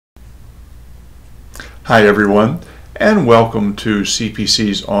Hi everyone, and welcome to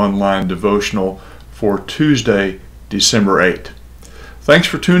CPC's online devotional for Tuesday, December 8th. Thanks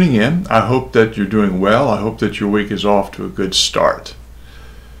for tuning in. I hope that you're doing well. I hope that your week is off to a good start.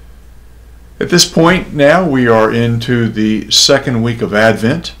 At this point now, we are into the second week of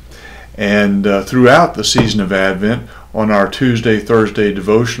Advent, and throughout the season of Advent, on our Tuesday, Thursday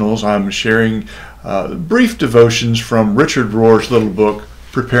devotionals, I'm sharing brief devotions from Richard Rohr's little book,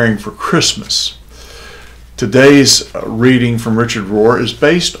 Preparing for Christmas. Today's reading from Richard Rohr is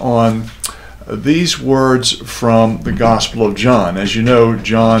based on these words from the Gospel of John. As you know,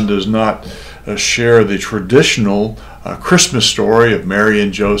 John does not share the traditional Christmas story of Mary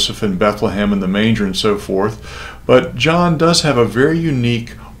and Joseph and Bethlehem and the manger and so forth, but John does have a very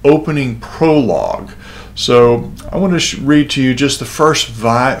unique opening prologue. So I want to read to you just the first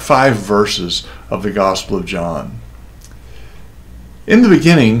five verses of the Gospel of John. In the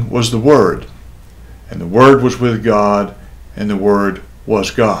beginning was the Word, and the Word was with God, and the Word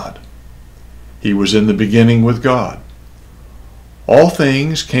was God. He was in the beginning with God. All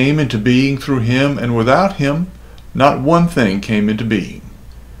things came into being through him, and without him not one thing came into being.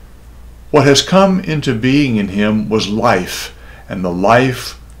 What has come into being in him was life, and the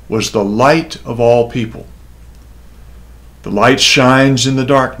life was the light of all people. The light shines in the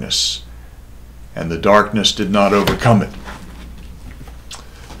darkness, and the darkness did not overcome it.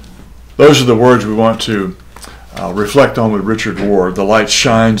 Those are the words we want to reflect on with Richard Rohr. The light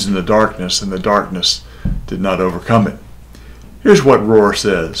shines in the darkness, and the darkness did not overcome it. Here's what Rohr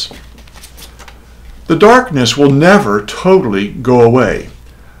says. The darkness will never totally go away.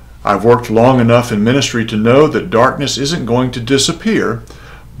 I've worked long enough in ministry to know that darkness isn't going to disappear,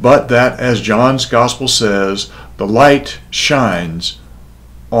 but that, as John's Gospel says, the light shines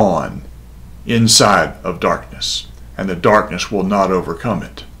on inside of darkness, and the darkness will not overcome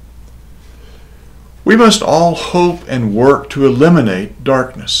it. We must all hope and work to eliminate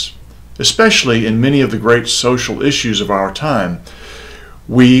darkness, especially in many of the great social issues of our time.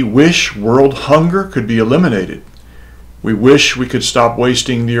 We wish world hunger could be eliminated. We wish we could stop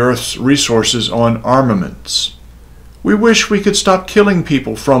wasting the earth's resources on armaments. We wish we could stop killing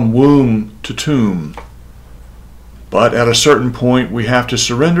people from womb to tomb. But at a certain point, we have to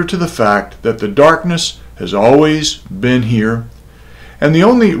surrender to the fact that the darkness has always been here, and the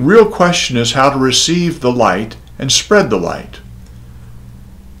only real question is how to receive the light and spread the light.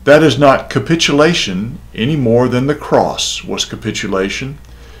 That is not capitulation any more than the cross was capitulation.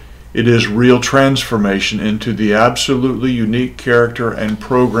 It is real transformation into the absolutely unique character and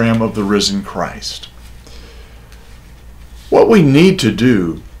program of the risen Christ. What we need to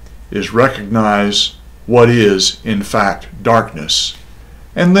do is recognize what is, in fact, darkness,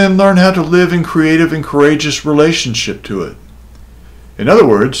 and then learn how to live in creative and courageous relationship to it. In other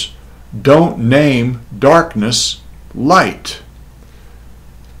words, don't name darkness light.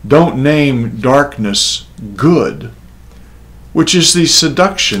 Don't name darkness good, which is the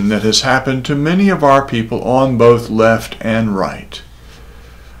seduction that has happened to many of our people on both left and right.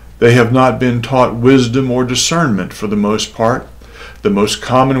 They have not been taught wisdom or discernment for the most part. The most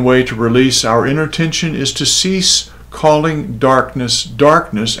common way to release our inner tension is to cease calling darkness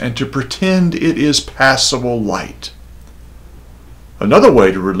darkness and to pretend it is passable light. Another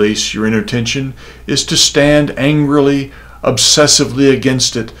way to release your inner tension is to stand angrily, obsessively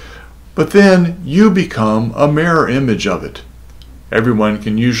against it, but then you become a mirror image of it. Everyone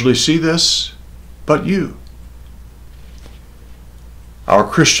can usually see this, but you. Our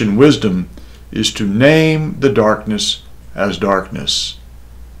Christian wisdom is to name the darkness as darkness,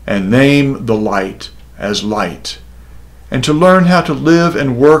 and name the light as light, and to learn how to live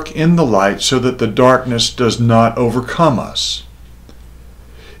and work in the light so that the darkness does not overcome us.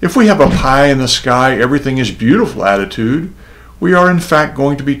 If we have a pie in the sky, everything is beautiful attitude, we are in fact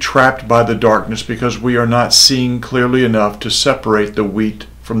going to be trapped by the darkness because we are not seeing clearly enough to separate the wheat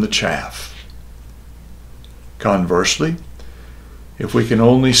from the chaff. Conversely, if we can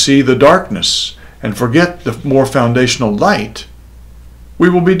only see the darkness and forget the more foundational light, we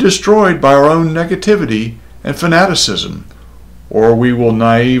will be destroyed by our own negativity and fanaticism, or we will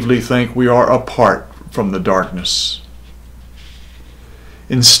naively think we are apart from the darkness.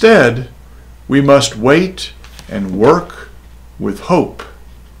 Instead, we must wait and work with hope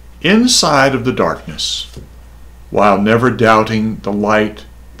inside of the darkness, while never doubting the light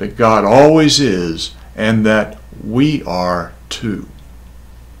that God always is and that we are too.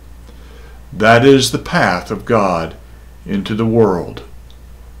 That is the path of God into the world,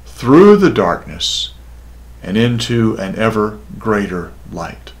 through the darkness and into an ever greater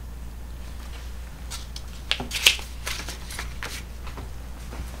light.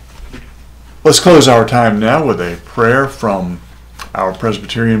 Let's close our time now with a prayer from our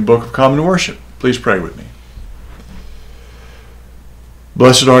Presbyterian Book of Common Worship. Please pray with me.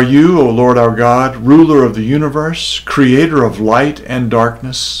 Blessed are you, O Lord our God, ruler of the universe, creator of light and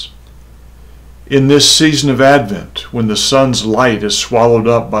darkness. In this season of Advent, when the sun's light is swallowed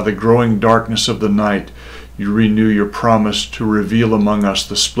up by the growing darkness of the night, you renew your promise to reveal among us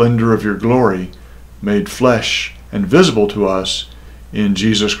the splendor of your glory, made flesh and visible to us in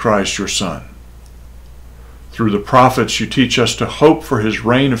Jesus Christ, your Son. Through the prophets, you teach us to hope for his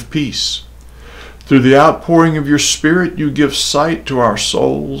reign of peace. Through the outpouring of your Spirit, you give sight to our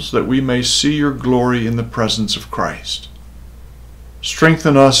souls that we may see your glory in the presence of Christ.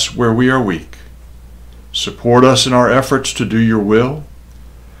 Strengthen us where we are weak. Support us in our efforts to do your will,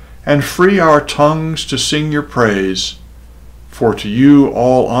 and free our tongues to sing your praise, for to you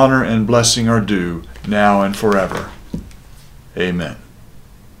all honor and blessing are due, now and forever. Amen.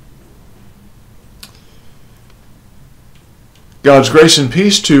 God's grace and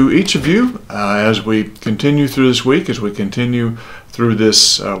peace to each of you as we continue through this week, as we continue through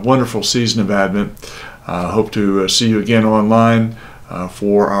this wonderful season of Advent. Hope to see you again online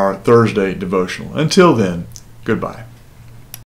for our Thursday devotional. Until then, goodbye.